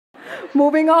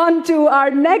Moving on to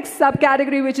our next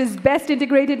subcategory, which is Best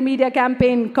Integrated Media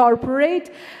Campaign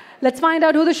Corporate. Let's find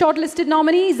out who the shortlisted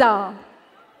nominees are.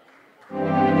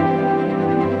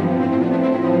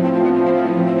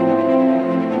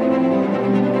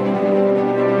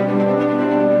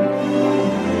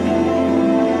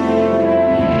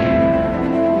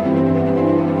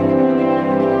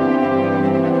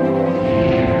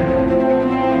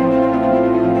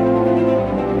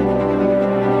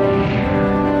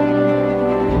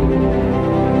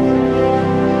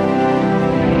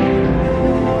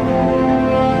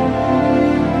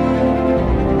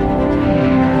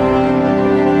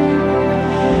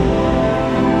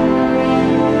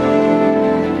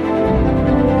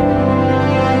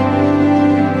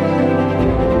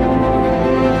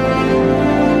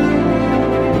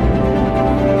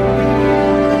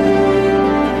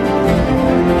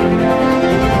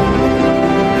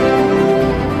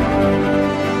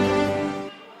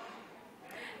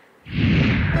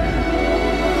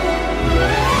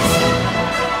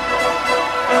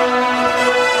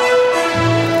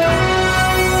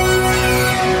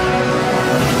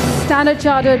 Standard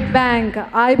Chartered Bank,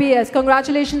 IBS,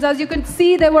 congratulations. As you can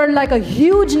see, there were like a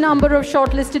huge number of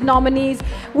shortlisted nominees.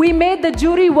 We made the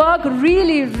jury work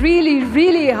really, really,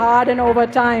 really hard and over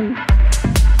time.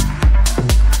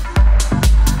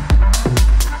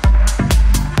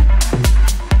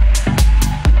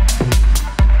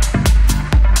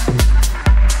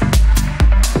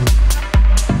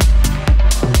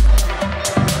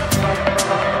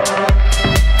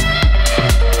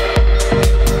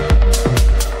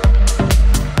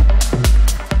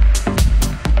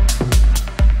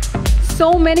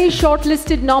 So many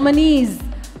shortlisted nominees,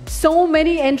 so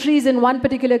many entries in one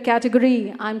particular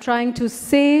category. I'm trying to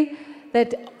say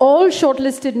that all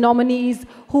shortlisted nominees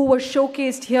who were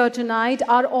showcased here tonight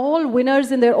are all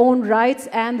winners in their own rights,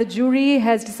 and the jury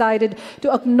has decided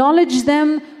to acknowledge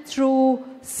them through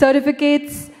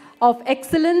certificates of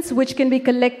excellence, which can be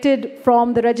collected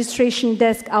from the registration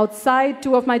desk outside.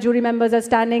 Two of my jury members are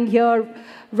standing here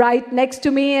right next to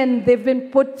me, and they've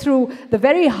been put through the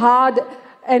very hard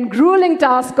and grueling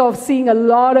task of seeing a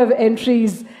lot of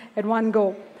entries at one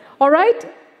go. All right,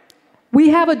 we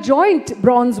have a joint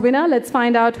bronze winner. Let's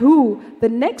find out who the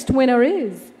next winner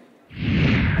is.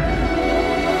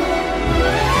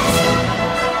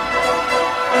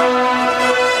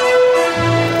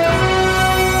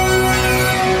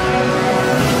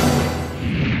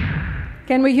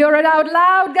 Can we hear it out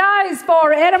loud, guys,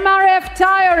 for MRF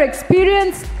Tire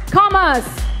Experience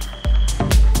Commerce?